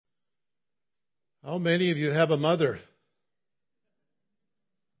How many of you have a mother?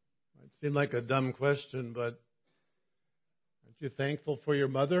 Might seem like a dumb question, but aren't you thankful for your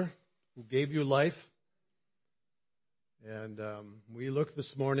mother who gave you life? And we looked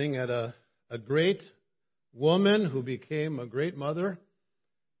this morning at a great woman who became a great mother,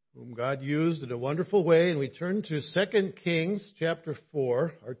 whom God used in a wonderful way. And we turn to 2 Kings chapter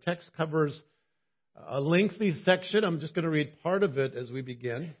 4. Our text covers a lengthy section. I'm just going to read part of it as we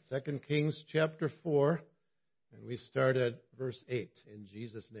begin. 2 Kings chapter 4, and we start at verse 8 in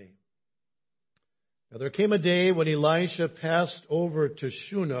Jesus' name. Now there came a day when Elisha passed over to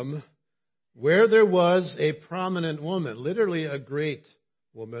Shunem, where there was a prominent woman, literally a great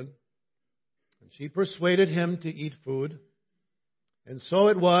woman. And she persuaded him to eat food. And so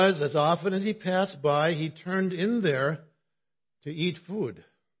it was, as often as he passed by, he turned in there to eat food.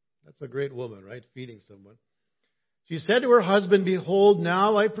 That's a great woman, right? Feeding someone. She said to her husband, "Behold,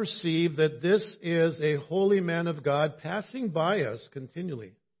 now I perceive that this is a holy man of God passing by us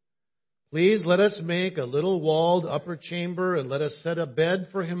continually. Please let us make a little walled upper chamber, and let us set a bed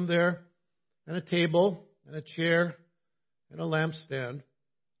for him there, and a table, and a chair, and a lampstand.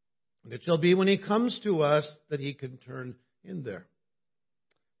 And it shall be when he comes to us that he can turn in there."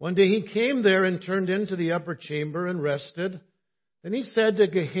 One day he came there and turned into the upper chamber and rested. Then he said to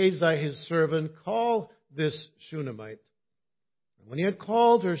Gehazi his servant, "Call this Shunammite." And when he had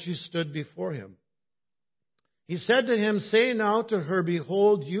called her, she stood before him. He said to him, "Say now to her,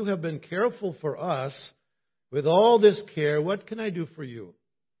 Behold, you have been careful for us with all this care. What can I do for you?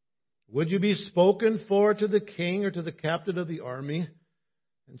 Would you be spoken for to the king or to the captain of the army?"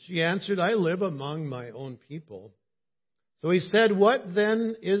 And she answered, "I live among my own people." So he said, "What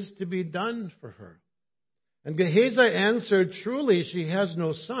then is to be done for her?" And Gehazi answered, "Truly she has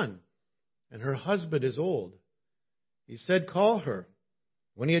no son, and her husband is old." He said, "Call her."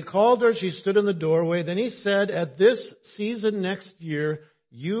 When he had called her, she stood in the doorway. Then he said, "At this season next year,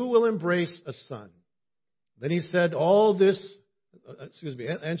 you will embrace a son." Then he said,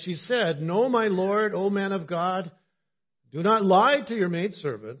 and she said, "No, my lord, O man of God, do not lie to your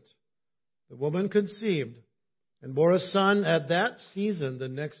maidservant." The woman conceived and bore a son at that season the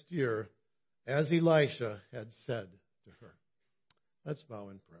next year, as Elisha had said to her. Let's bow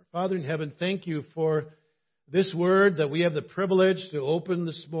in prayer. Father in heaven, thank you for this word that we have the privilege to open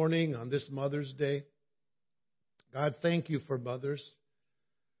this morning on this Mother's Day. God, thank you for mothers.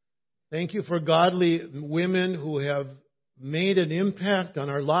 Thank you for godly women who have made an impact on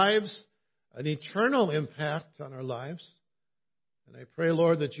our lives, an eternal impact on our lives. And I pray,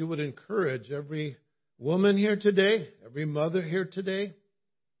 Lord, that you would encourage every woman here today, every mother here today.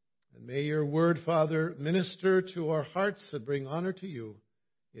 And may your word, Father, minister to our hearts and bring honor to you.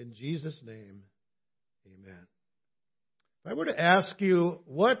 In Jesus' name, amen. If I were to ask you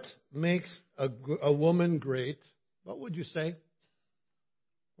what makes a woman great, what would you say?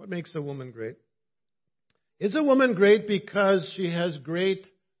 What makes a woman great? Is a woman great because she has great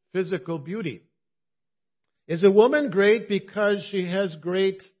physical beauty? Is a woman great because she has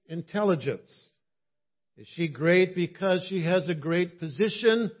great intelligence? Is she great because she has a great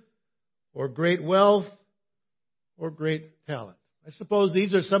position, or great wealth, or great talent? I suppose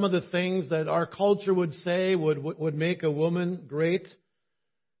these are some of the things that our culture would say would make a woman great.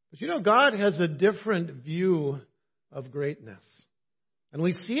 But you know, God has a different view of greatness. And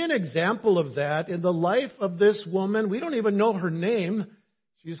we see an example of that in the life of this woman. We don't even know her name.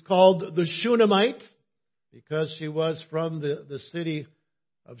 She's called the Shunammite because she was from the city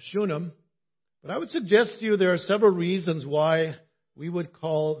of Shunem. But I would suggest to you there are several reasons why we would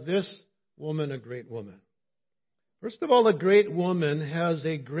call this woman a great woman. First of all, a great woman has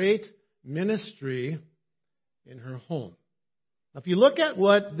a great ministry in her home. Now, if you look at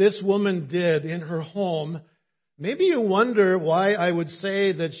what this woman did in her home, maybe you wonder why I would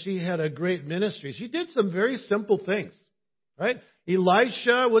say that she had a great ministry. She did some very simple things, right?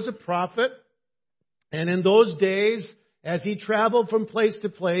 Elisha was a prophet, and in those days, as he traveled from place to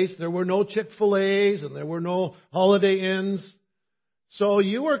place, there were no Chick-fil-A's and there were no Holiday Inns. So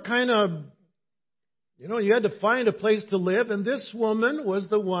you were you had to find a place to live, and this woman was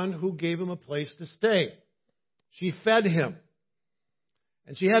the one who gave him a place to stay. She fed him.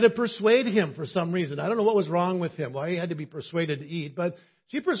 And she had to persuade him for some reason. I don't know what was wrong with him, why he had to be persuaded to eat, but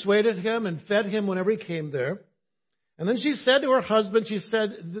she persuaded him and fed him whenever he came there. And then she said to her husband, she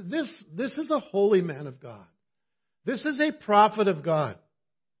said, this is a holy man of God. This is a prophet of God.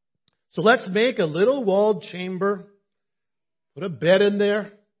 So let's make a little walled chamber, put a bed in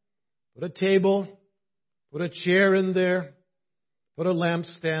there, put a table, put a chair in there, put a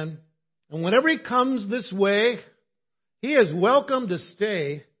lampstand. And whenever he comes this way, he is welcome to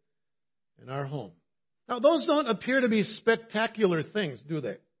stay in our home. Now, those don't appear to be spectacular things, do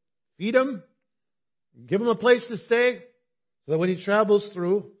they? Feed him, give him a place to stay, so that when he travels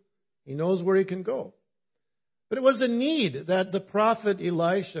through, he knows where he can go. But it was a need that the prophet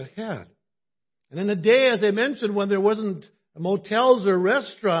Elisha had. And in a day, as I mentioned, when there wasn't motels or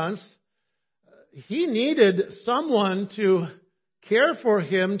restaurants, he needed someone to care for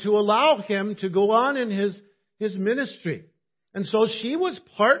him, to allow him to go on in his ministry. And so she was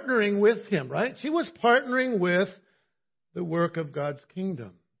partnering with him, right? She was partnering with the work of God's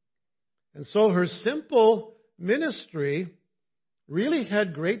kingdom. And so her simple ministry really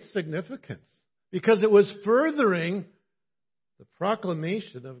had great significance because it was furthering the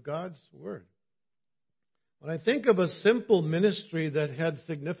proclamation of God's word. When I think of a simple ministry that had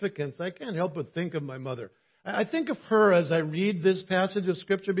significance, I can't help but think of my mother. I think of her as I read this passage of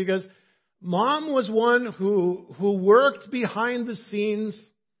Scripture because Mom was one who worked behind the scenes.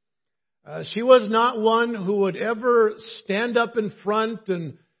 She was not one who would ever stand up in front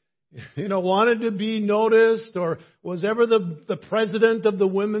and, wanted to be noticed or was ever the president of the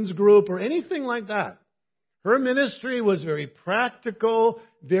women's group or anything like that. Her ministry was very practical,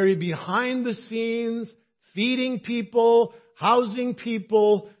 very behind the scenes, feeding people, housing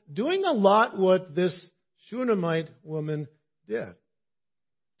people, doing a lot what this Shunammite woman did.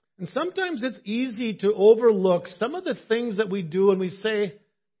 And sometimes it's easy to overlook some of the things that we do and we say,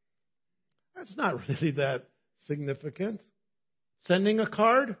 that's not really that significant. Sending a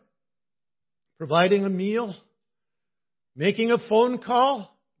card, providing a meal, making a phone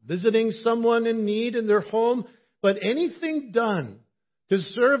call, visiting someone in need in their home. But anything done to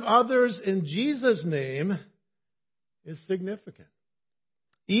serve others in Jesus' name is significant.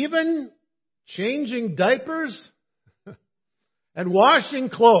 Even changing diapers and washing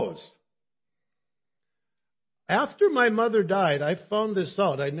clothes. After my mother died, I found this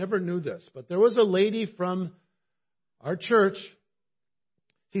out. I never knew this, but there was a lady from our church.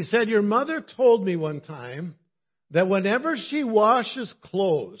 She said, your mother told me one time that whenever she washes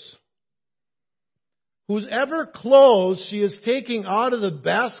clothes, whosever clothes she is taking out of the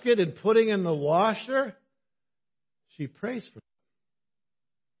basket and putting in the washer, she prays for them.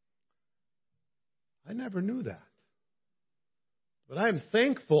 I never knew that. But I'm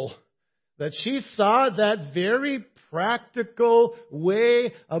thankful that she saw that very practical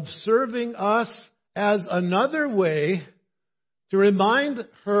way of serving us as another way to remind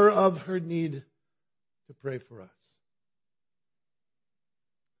her of her need to pray for us.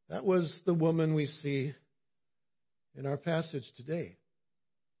 That was the woman we see in our passage today.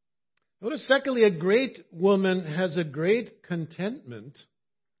 Notice, secondly, a great woman has a great contentment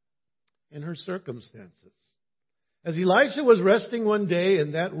in her circumstances. As Elisha was resting one day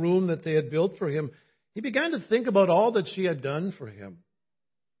in that room that they had built for him, he began to think about all that she had done for him.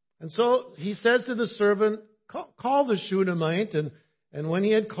 And so he says to the servant, call the Shunammite. And when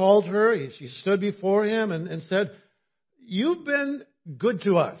he had called her, she stood before him and said, you've been good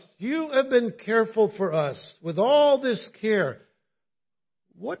to us. You have been careful for us with all this care.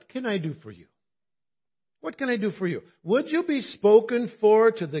 What can I do for you? What can I do for you? Would you be spoken for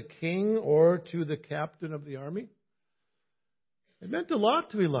to the king or to the captain of the army? It meant a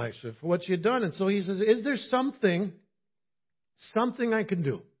lot to Elisha for what she had done. And so he says, is there something I can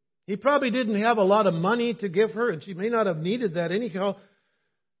do? He probably didn't have a lot of money to give her, and she may not have needed that anyhow.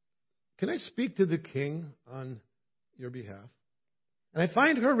 Can I speak to the king on your behalf? And I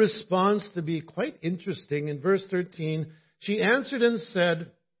find her response to be quite interesting. In verse 13, she answered and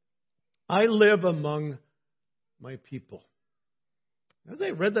said, I live among my people. As I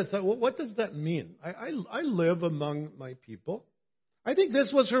read that, I thought, well, what does that mean? I live among my people. I think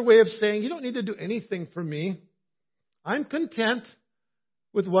this was her way of saying, you don't need to do anything for me. I'm content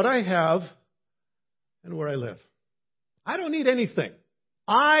with what I have and where I live. I don't need anything.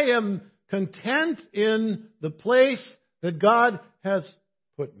 I am content in the place that God has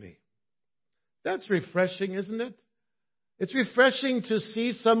put me. That's refreshing, isn't it? It's refreshing to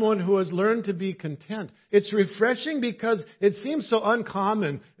see someone who has learned to be content. It's refreshing because it seems so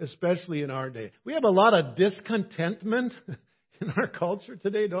uncommon, especially in our day. We have a lot of discontentment in our culture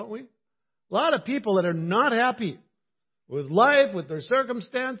today, don't we? A lot of people that are not happy with life, with their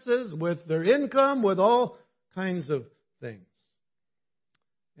circumstances, with their income, with all kinds of things.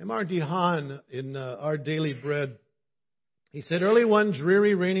 M.R.D. Hahn, in Our Daily Bread, he said, early one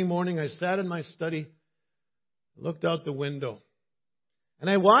dreary, rainy morning, I sat in my study, looked out the window, and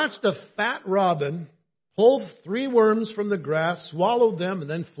I watched a fat robin pull 3 worms from the grass, swallow them, and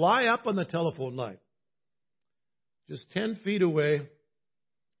then fly up on the telephone line. Just 10 feet away,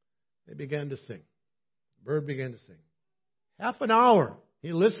 they began to sing. The bird began to sing. Half an hour,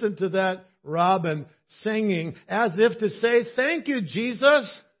 he listened to that robin singing as if to say, thank you,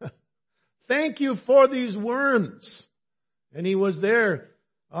 Jesus. Thank you for these worms. And he was there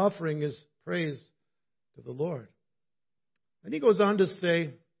offering his praise to the Lord. And he goes on to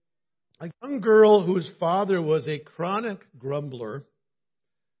say, a young girl whose father was a chronic grumbler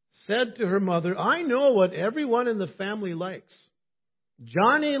said to her mother, I know what everyone in the family likes.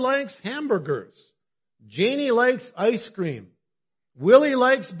 Johnny likes hamburgers. Janie likes ice cream. Willie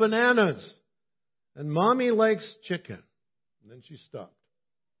likes bananas. And Mommy likes chicken. And then she stopped.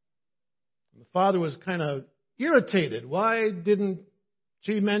 And the father was kind of irritated. Why didn't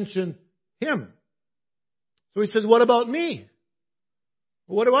she mention him? So he says, what about me?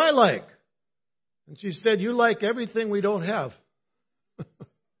 What do I like? And she said, you like everything we don't have.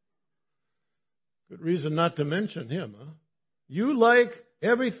 Good reason not to mention him, huh? You like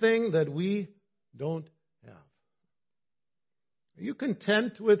everything that we don't have. Are you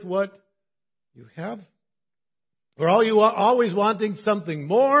content with what you have? Or are you always wanting something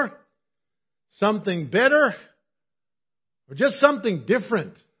more, something better, or just something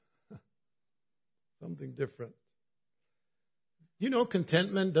different? Something different. You know,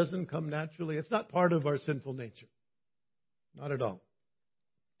 contentment doesn't come naturally. It's not part of our sinful nature. Not at all.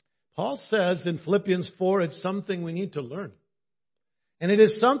 Paul says in Philippians 4, it's something we need to learn. And it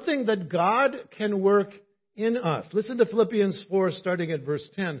is something that God can work in us. Listen to Philippians 4, starting at verse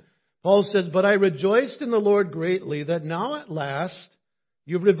 10. Paul says, but I rejoiced in the Lord greatly that now at last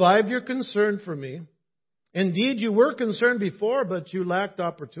you've revived your concern for me. Indeed, you were concerned before, but you lacked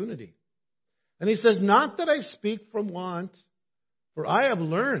opportunity. And he says, not that I speak from want, for I have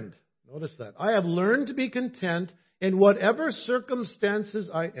learned, notice that, I have learned to be content in whatever circumstances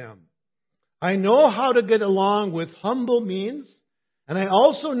I am. I know how to get along with humble means, and I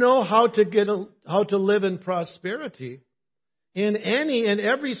also know how to live in prosperity. In any and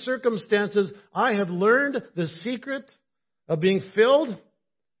every circumstances, I have learned the secret of being filled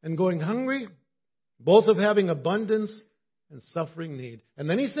and going hungry, both of having abundance and suffering need. And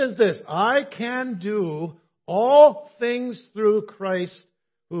then he says this, I can do all things through Christ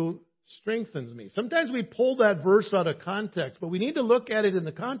who strengthens me. Sometimes we pull that verse out of context, but we need to look at it in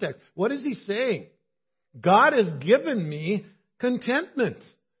the context. What is he saying? God has given me contentment.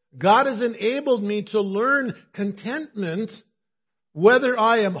 God has enabled me to learn contentment whether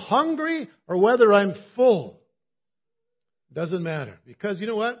I am hungry or whether I'm full. Doesn't matter. Because you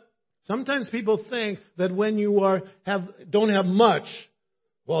know what? Sometimes people think that when you don't have much,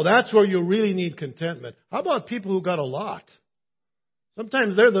 well, that's where you really need contentment. How about people who got a lot?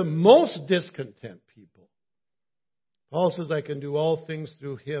 Sometimes they're the most discontent people. Paul says, I can do all things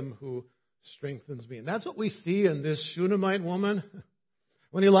through him who strengthens me. And that's what we see in this Shunammite woman.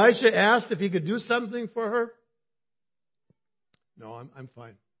 When Elisha asked if he could do something for her, no, I'm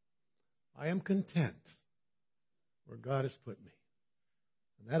fine. I am content where God has put me.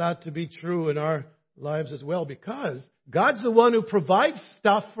 And that ought to be true in our lives as well, because God's the one who provides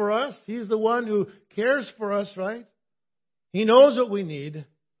stuff for us. He's the one who cares for us, right? He knows what we need,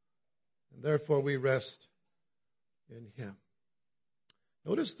 and therefore we rest in Him.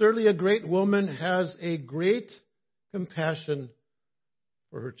 Notice, thirdly, a great woman has a great compassion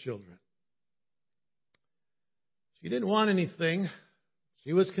for her children. She didn't want anything.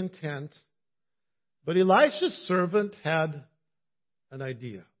 She was content. But Elisha's servant had an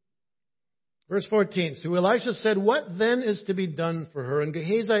idea. Verse 14, so Elisha said, what then is to be done for her? And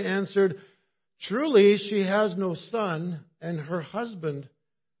Gehazi answered, truly she has no son, and her husband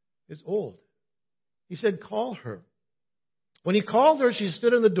is old. He said, call her. When he called her, she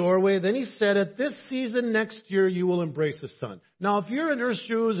stood in the doorway. Then he said, at this season next year, you will embrace a son. Now, if you're in her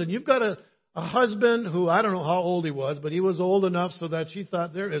shoes and you've got a husband who, I don't know how old he was, but he was old enough so that she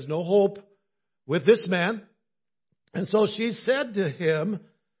thought there is no hope with this man. And so she said to him,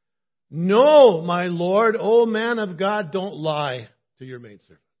 no, my Lord, O man of God, don't lie to your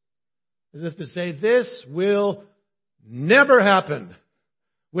maidservant. As if to say, this will never happen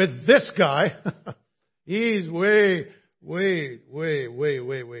with this guy. He's way too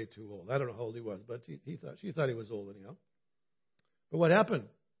old. I don't know how old he was, but she thought he was old anyhow. But what happened?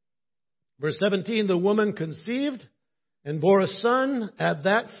 Verse 17, the woman conceived and bore a son at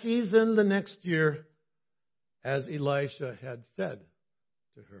that season the next year, as Elisha had said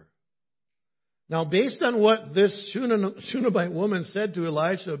to her. Now, based on what this Shunammite woman said to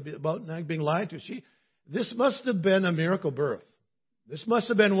Elisha about not being lied to, this must have been a miracle birth. This must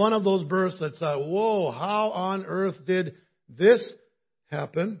have been one of those births that thought, whoa, how on earth did this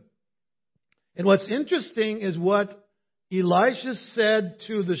happen? And what's interesting is what Elisha said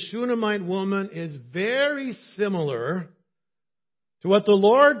to the Shunammite woman is very similar to what the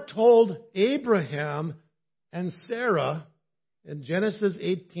Lord told Abraham and Sarah in Genesis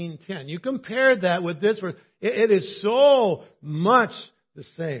 18:10. You compare that with this verse, it is so much the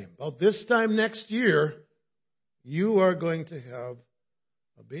same. About this time next year, you are going to have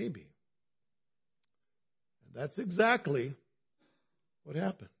a baby. And that's exactly what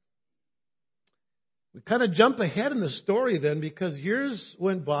happened. We kind of jump ahead in the story then, because years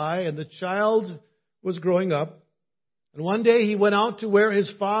went by and the child was growing up. And one day he went out to where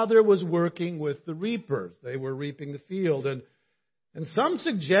his father was working with the reapers. They were reaping the field. And some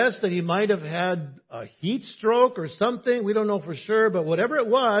suggest that he might have had a heat stroke or something. We don't know for sure. But whatever it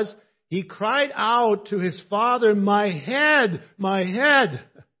was, he cried out to his father, "My head, my head."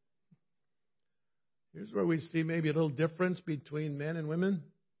 Here's where we see maybe a little difference between men and women,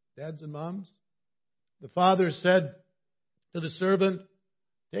 dads and moms. The father said to the servant,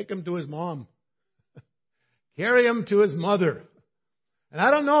 "Take him to his mom. Carry him to his mother." And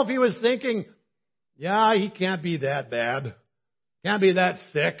I don't know if he was thinking, yeah, he can't be that bad. Can't be that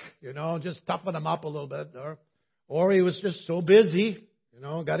sick, just toughen him up a little bit. Or he was just so busy,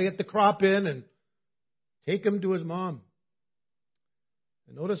 got to get the crop in and take him to his mom.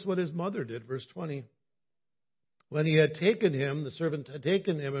 And notice what his mother did, verse 20. When he had taken him, the servant had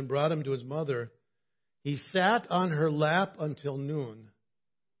taken him and brought him to his mother, he sat on her lap until noon,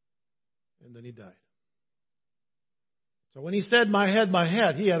 and then he died. So when he said, my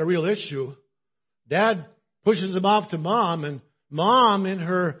head, he had a real issue. Dad pushes him off to Mom, and Mom, in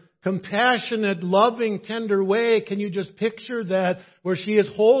her compassionate, loving, tender way, can you just picture that, where she is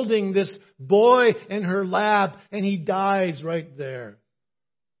holding this boy in her lap, and he dies right there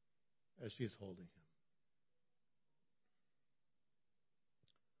as she's holding him.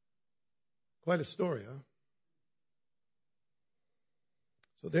 Quite a story, huh?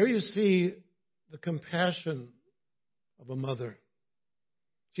 So there you see the compassion of a mother.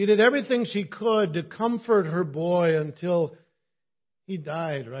 She did everything she could to comfort her boy until he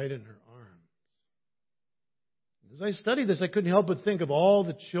died right in her arms. As I studied this, I couldn't help but think of all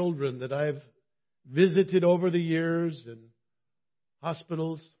the children that I've visited over the years in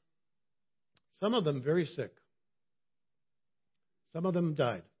hospitals. Some of them very sick. Some of them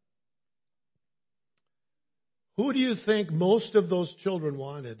died. Who do you think most of those children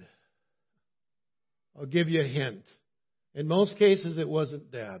wanted? I'll give you a hint. In most cases, it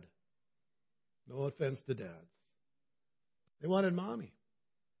wasn't Dad. No offense to dads. They wanted Mommy.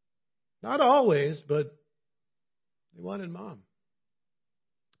 Not always, but they wanted Mom.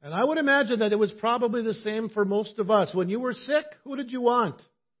 And I would imagine that it was probably the same for most of us. When you were sick, who did you want?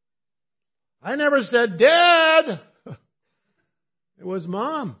 I never said, Dad! It was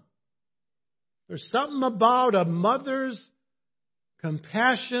Mom. There's something about a mother's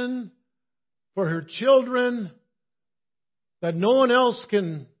compassion for her children that no one else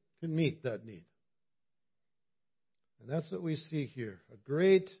can meet that need. And that's what we see here. A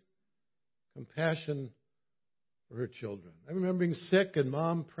great compassion for her children. I remember being sick and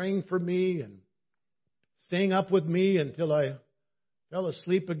Mom praying for me and staying up with me until I fell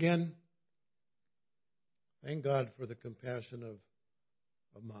asleep again. Thank God for the compassion of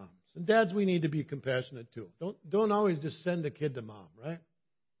moms. And dads, we need to be compassionate too. Don't always just send a kid to Mom, right?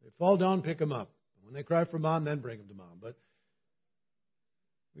 They fall down, pick them up. When they cry for Mom, then bring them to Mom. But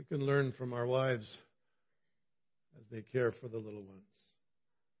we can learn from our wives as they care for the little ones.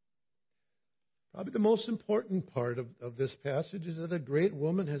 Probably the most important part of this passage is that a great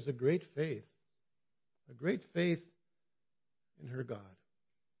woman has a great faith. A great faith in her God.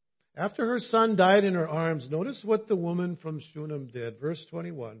 After her son died in her arms, notice what the woman from Shunem did. Verse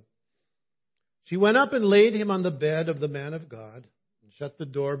 21. She went up and laid him on the bed of the man of God, and shut the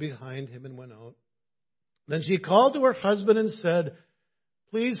door behind him and went out. Then she called to her husband and said,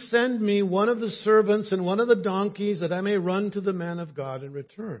 Please send me one of the servants and one of the donkeys that I may run to the man of God and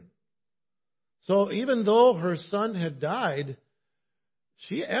return. So even though her son had died,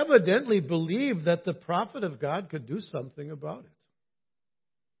 she evidently believed that the prophet of God could do something about it.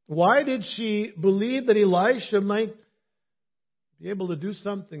 Why did she believe that Elisha might be able to do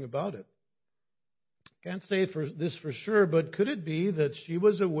something about it? Can't say this for sure, but could it be that she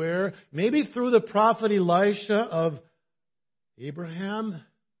was aware, maybe through the prophet Elisha, of Abraham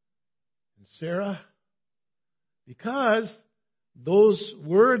and Sarah? Because those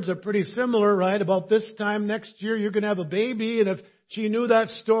words are pretty similar, right? About this time next year, you're going to have a baby. And if she knew that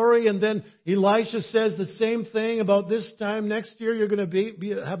story, and then Elisha says the same thing about this time next year, you're going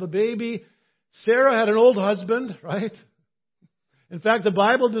to have a baby. Sarah had an old husband, right? In fact, the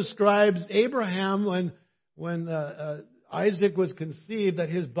Bible describes Abraham when Isaac was conceived, that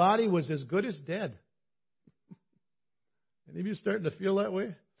his body was as good as dead. Any of you starting to feel that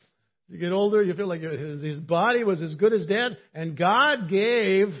way? You get older, you feel like his body was as good as dead, and God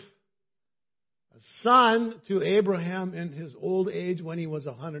gave a son to Abraham in his old age when he was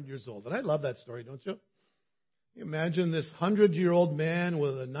 100 years old. And I love that story, don't you? You imagine this 100-year-old man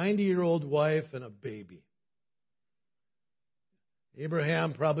with a 90-year-old wife and a baby.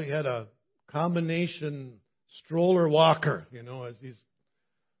 Abraham probably had a combination stroller walker, as he's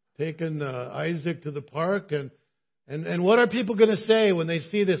taken Isaac to the park. And what are people going to say when they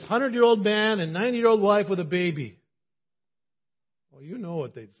see this 100-year-old man and 90-year-old wife with a baby? Well, you know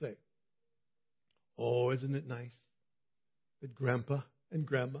what they'd say. Oh, isn't it nice that Grandpa and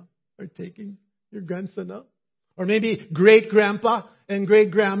Grandma are taking your grandson out? Or maybe great-grandpa and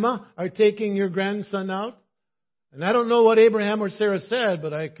great-grandma are taking your grandson out. And I don't know what Abraham or Sarah said,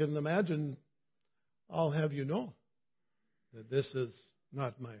 but I can imagine, I'll have you know that this is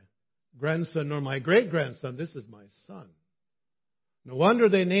not my grandson nor my great-grandson. This is my son. No wonder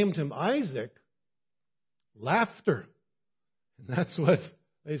they named him Isaac. Laughter. And that's what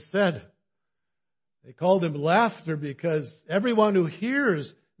they said. They called him Laughter because everyone who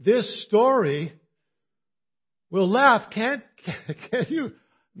hears this story will laugh. Can't you? It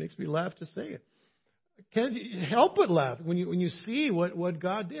makes me laugh to say it. Can't you help but laugh when you see what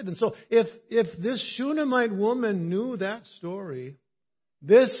God did? And so if this Shunammite woman knew that story,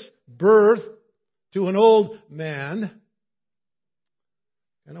 this birth to an old man,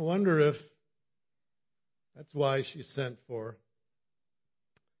 and I wonder if that's why she sent for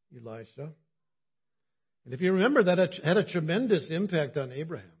Elisha. And if you remember, that had a tremendous impact on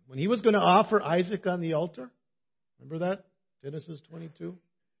Abraham. When he was going to offer Isaac on the altar, remember that? Genesis 22.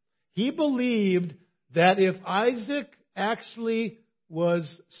 He believed that if Isaac actually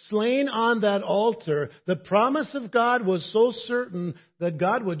was slain on that altar, the promise of God was so certain that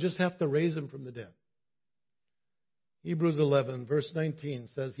God would just have to raise him from the dead. Hebrews 11, verse 19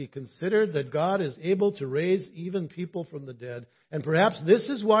 says, he considered that God is able to raise even people from the dead. And perhaps this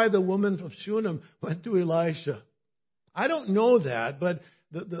is why the woman of Shunem went to Elisha. I don't know that, but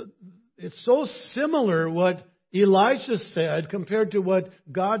it's so similar what Elisha said compared to what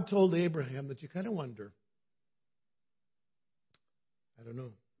God told Abraham that you kind of wonder. I don't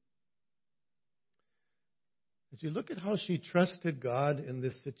know. As you look at how she trusted God in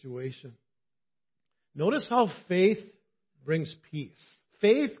this situation, notice how faith brings peace.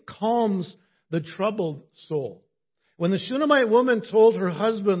 Faith calms the troubled soul. When the Shunammite woman told her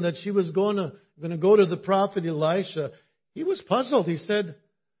husband that she was going to go to the prophet Elisha, he was puzzled. He said,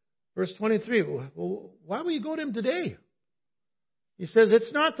 verse 23, well, why will you go to him today? He says,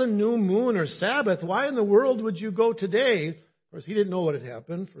 it's not the new moon or Sabbath. Why in the world would you go today? Of course, he didn't know what had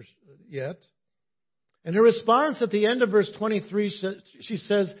happened yet. And her response at the end of verse 23, she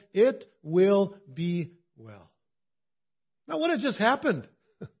says, it will be well. Now, what had just happened?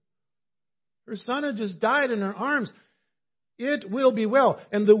 Her son had just died in her arms. It will be well.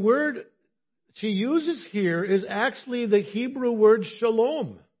 And the word she uses here is actually the Hebrew word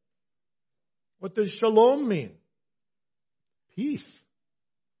shalom. What does shalom mean? Peace.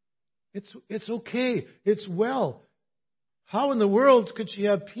 It's okay. It's well. How in the world could she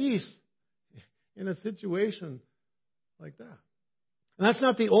have peace in a situation like that? And that's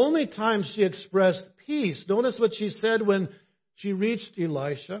not the only time she expressed peace. Notice what she said when she reached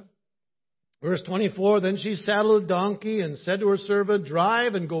Elisha. Verse 24, then she saddled a donkey and said to her servant,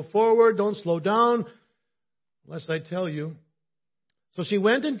 drive and go forward, don't slow down, lest I tell you. So she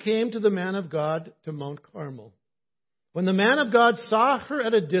went and came to the man of God to Mount Carmel. When the man of God saw her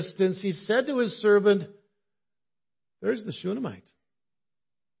at a distance, he said to his servant, there's the Shunammite.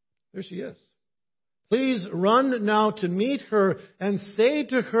 There she is. Please run now to meet her and say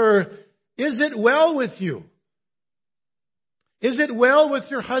to her, is it well with you? Is it well with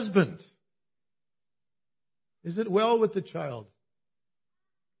your husband? Is it well with the child?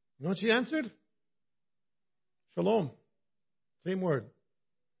 You know what she answered? Shalom. Same word.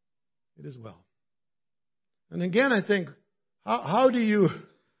 It is well. And again, I think, how do you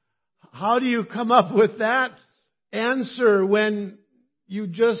come up with that answer when you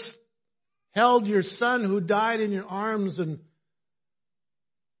just held your son who died in your arms? And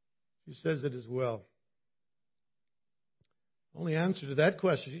she says it is well. Only answer to that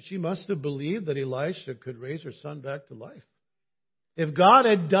question, she must have believed that Elisha could raise her son back to life. If God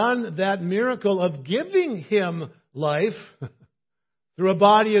had done that miracle of giving him life through a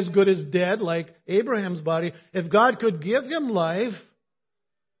body as good as dead, like Abraham's body, if God could give him life,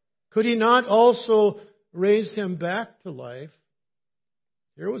 could he not also raise him back to life?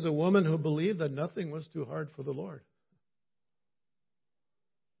 Here was a woman who believed that nothing was too hard for the Lord.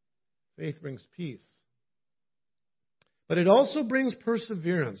 Faith brings peace. But it also brings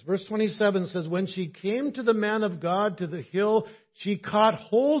perseverance. Verse 27 says, when she came to the man of God to the hill, she caught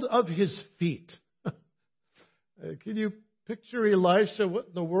hold of his feet. Can you picture Elisha? What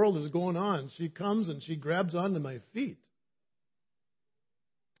in the world is going on? She comes and she grabs onto my feet.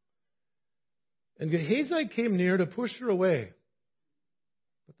 And Gehazi came near to push her away.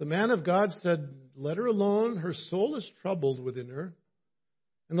 But the man of God said, let her alone. Her soul is troubled within her.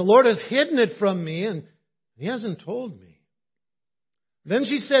 And the Lord has hidden it from me, and He hasn't told me. Then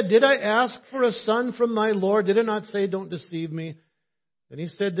she said, did I ask for a son from my Lord? Did I not say, don't deceive me? Then he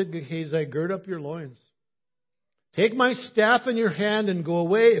said to Gehazi, gird up your loins. Take my staff in your hand and go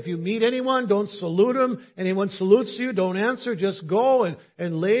away. If you meet anyone, don't salute him. Anyone salutes you, don't answer. Just go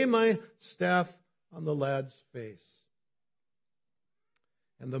and lay my staff on the lad's face.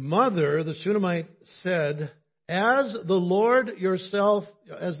 And the mother, the Shunammite, said, as the Lord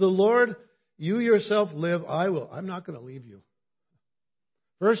you yourself live, I'm not going to leave you.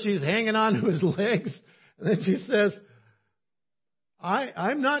 First she's hanging on to his legs, and then she says,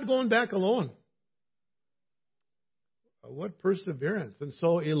 I'm not going back alone. What perseverance. And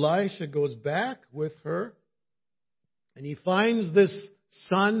so Elisha goes back with her, and he finds this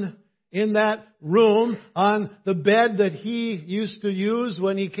son in that room on the bed that he used to use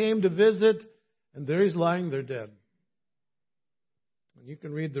when he came to visit, and there he's lying there dead. And you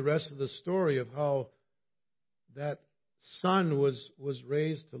can read the rest of the story of how that son was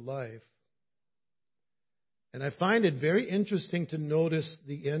raised to life. And I find it very interesting to notice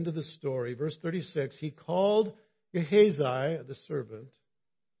the end of the story. Verse 36, he called Gehazi, the servant,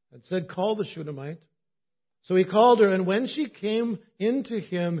 and said, call the Shunammite. So he called her, and when she came into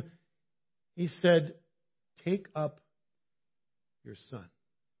him, he said, take up your son.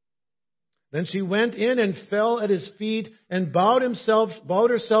 Then she went in and fell at his feet and bowed herself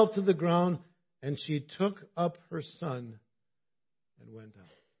to the ground, and she took up her son and went out.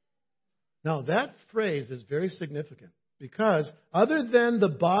 Now that phrase is very significant because other than the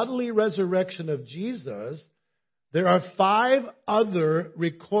bodily resurrection of Jesus, there are 5 other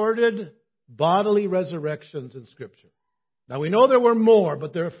recorded bodily resurrections in Scripture. Now we know there were more,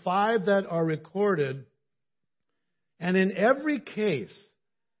 but there are 5 that are recorded. And in every case,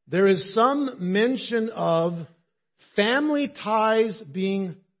 there is some mention of family ties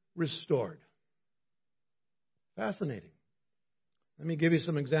being restored. Fascinating. Let me give you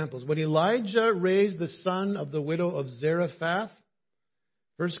some examples. When Elijah raised the son of the widow of Zarephath,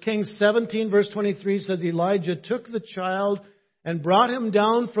 1 Kings 17 verse 23 says Elijah took the child and brought him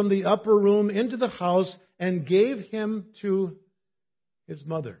down from the upper room into the house and gave him to his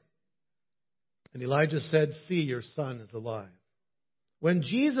mother. And Elijah said, see, your son is alive. When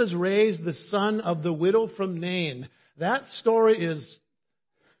Jesus raised the son of the widow from Nain, that story is...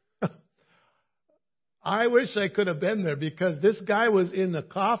 I wish I could have been there because this guy was in the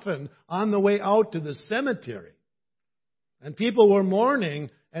coffin on the way out to the cemetery. And people were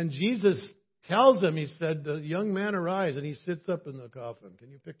mourning, and Jesus tells him, he said, young man, arise, and he sits up in the coffin. Can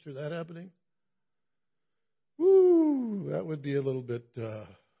you picture that happening? Woo, that would be a little bit,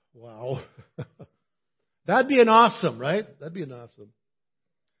 wow. That'd be an awesome, right? That'd be an awesome.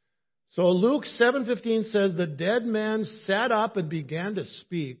 So Luke 7:15 says, the dead man sat up and began to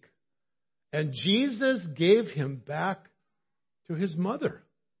speak, and Jesus gave him back to his mother.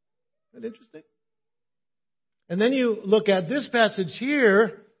 Isn't that interesting? And then you look at this passage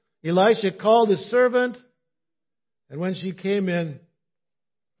here. Elisha called his servant, and when she came in,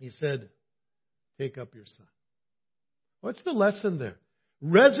 he said, take up your son. What's the lesson there?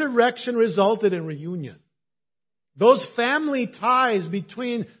 Resurrection resulted in reunion. Those family ties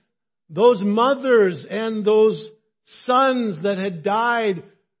between those mothers and those sons that had died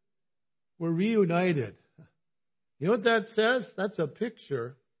were reunited. You know what that says? That's a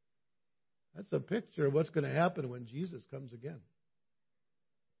picture. That's a picture of what's going to happen when Jesus comes again.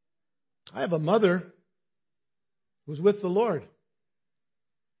 I have a mother who's with the Lord.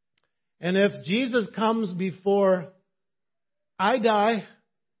 And if Jesus comes before I die,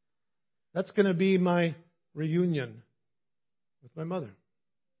 that's going to be my reunion with my mother.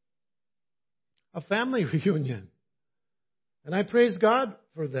 A family reunion. And I praise God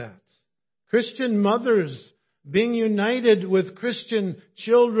for that. Christian mothers being united with Christian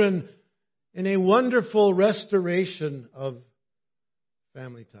children in a wonderful restoration of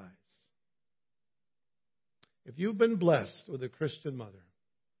family ties. If you've been blessed with a Christian mother,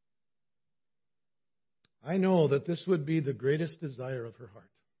 I know that this would be the greatest desire of her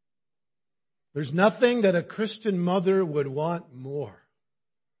heart. There's nothing that a Christian mother would want more.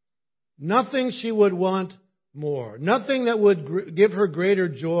 Nothing she would want more. Nothing that would give her greater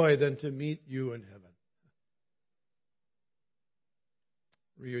joy than to meet you in heaven.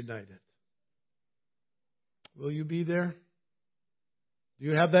 reunited. Will you be there? Do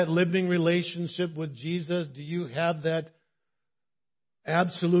you have that living relationship with Jesus? Do you have that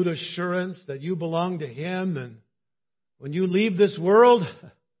absolute assurance that you belong to Him, and when you leave this world,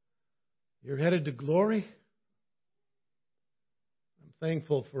 you're headed to glory? I'm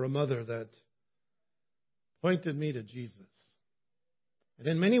thankful for a mother that pointed me to Jesus. And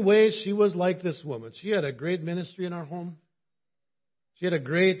in many ways, she was like this woman. She had a great ministry in our home. She had a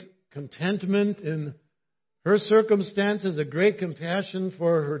great contentment in her circumstances, a great compassion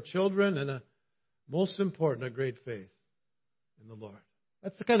for her children, and most important, a great faith in the Lord.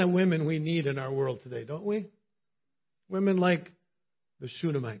 That's the kind of women we need in our world today, don't we? Women like the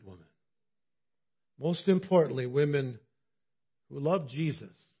Shunammite woman. Most importantly, women who love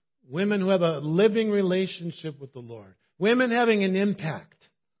Jesus. Women who have a living relationship with the Lord. Women having an impact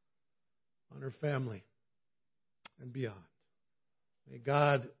on her family and beyond. May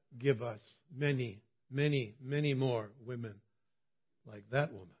God give us many, many, many more women like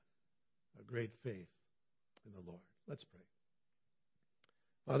that woman. A great faith in the Lord. Let's pray.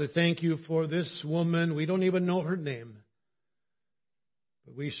 Father, thank you for this woman. We don't even know her name,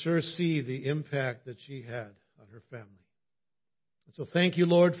 but we sure see the impact that she had on her family. So thank you,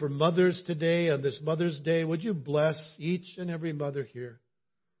 Lord, for mothers today on this Mother's Day. Would you bless each and every mother here?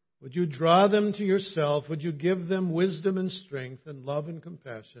 Would you draw them to yourself? Would you give them wisdom and strength and love and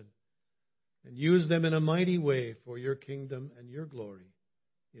compassion, and use them in a mighty way for your kingdom and your glory?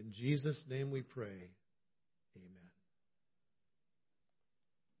 In Jesus' name we pray. Amen.